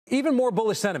even more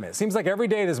bullish sentiment. Seems like every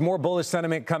day there's more bullish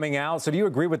sentiment coming out. So do you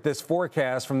agree with this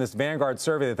forecast from this Vanguard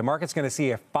survey that the market's going to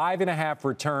see a 5.5%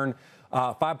 return,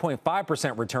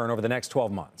 5.5% return over the next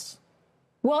 12 months?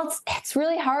 Well, it's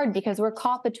really hard because we're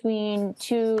caught between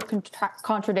two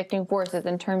contradicting forces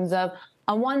in terms of,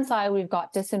 on one side, we've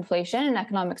got disinflation and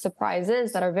economic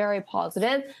surprises that are very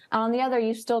positive. And on the other,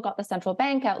 you've still got the central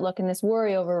bank outlook and this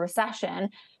worry over recession.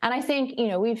 And I think,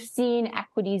 we've seen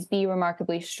equities be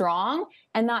remarkably strong.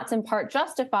 And that's in part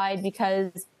justified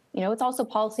because, it's also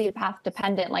policy path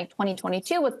dependent, like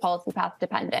 2022 was policy path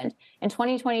dependent. In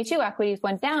 2022, equities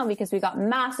went down because we got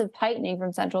massive tightening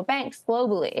from central banks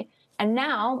globally. And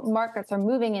now markets are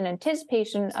moving in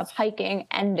anticipation of hiking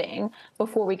ending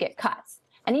before we get cuts.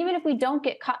 And even if we don't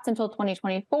get cuts until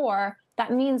 2024,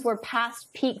 that means we're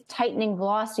past peak tightening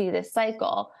velocity this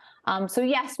cycle. So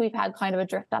yes, we've had kind of a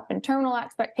drift up in terminal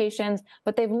expectations,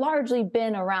 but they've largely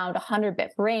been around 100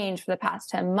 bip range for the past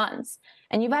 10 months.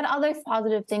 And you've had other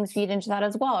positive things feed into that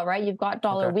as well, right? You've got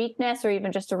dollar weakness or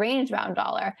even just a range-bound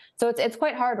dollar. So it's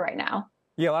quite hard right now.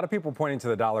 Yeah, a lot of people pointing to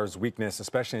the dollar's weakness,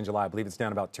 especially in July. I believe it's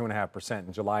down about 2.5%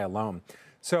 in July alone.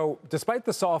 So despite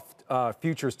the soft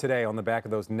futures today on the back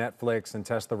of those Netflix and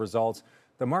Tesla results,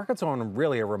 the market's on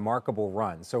really a remarkable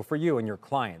run. So for you and your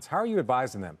clients, how are you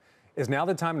advising them? Is now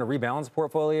the time to rebalance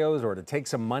portfolios or to take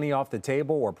some money off the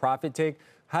table or profit take?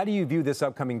 How do you view this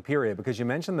upcoming period? Because you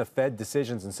mentioned the Fed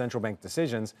decisions and central bank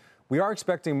decisions. We are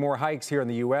expecting more hikes here in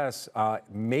the U.S.,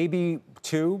 maybe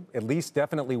two, at least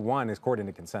definitely one, according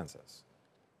to consensus.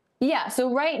 Yeah,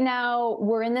 so right now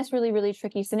we're in this really, really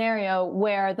tricky scenario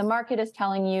where the market is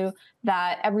telling you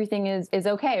that everything is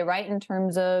okay, right? In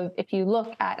terms of if you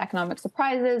look at economic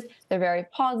surprises, they're very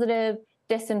positive.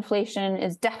 Disinflation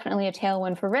is definitely a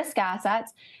tailwind for risk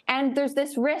assets. And there's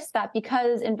this risk that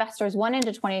because investors went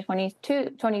into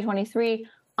 2023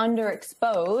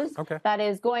 underexposed, that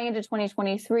is going into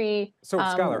 2023. So,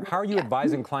 Skylar, how are you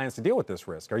advising clients to deal with this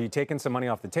risk? Are you taking some money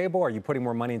off the table? Are you putting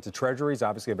more money into treasuries,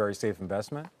 obviously a very safe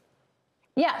investment?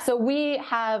 Yeah, so we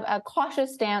have a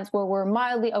cautious stance where we're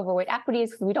mildly overweight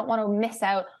equities because we don't want to miss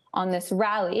out on this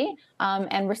rally.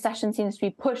 And recession seems to be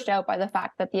pushed out by the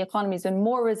fact that the economy has been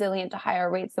more resilient to higher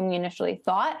rates than we initially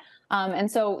thought. And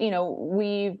so,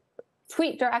 we've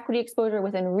tweaked our equity exposure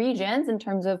within regions in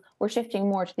terms of we're shifting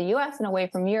more to the U.S. and away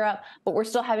from Europe, but we're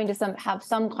still having to have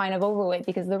some kind of overweight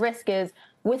because the risk is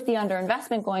with the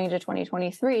underinvestment going into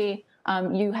 2023,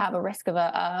 you have a risk of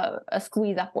a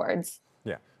squeeze upwards.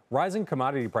 Yeah. Rising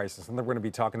commodity prices, something we're going to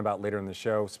be talking about later in the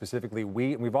show, specifically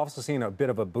wheat. And we've also seen a bit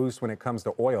of a boost when it comes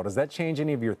to oil. Does that change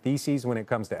any of your theses when it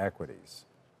comes to equities?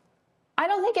 I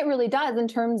don't think it really does in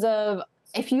terms of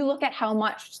if you look at how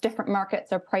much different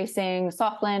markets are pricing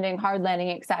soft landing, hard landing,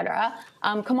 et cetera.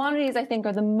 Commodities, I think,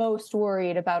 are the most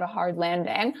worried about a hard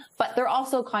landing, but they're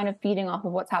also kind of feeding off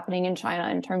of what's happening in China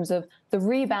in terms of the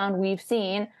rebound we've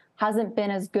seen hasn't been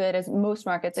as good as most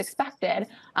markets expected.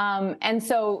 And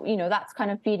so, that's kind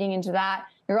of feeding into that.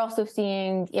 You're also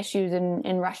seeing issues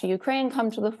in Russia, Ukraine come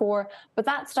to the fore, but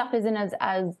that stuff isn't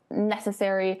as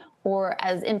necessary or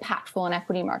as impactful in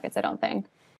equity markets, I don't think.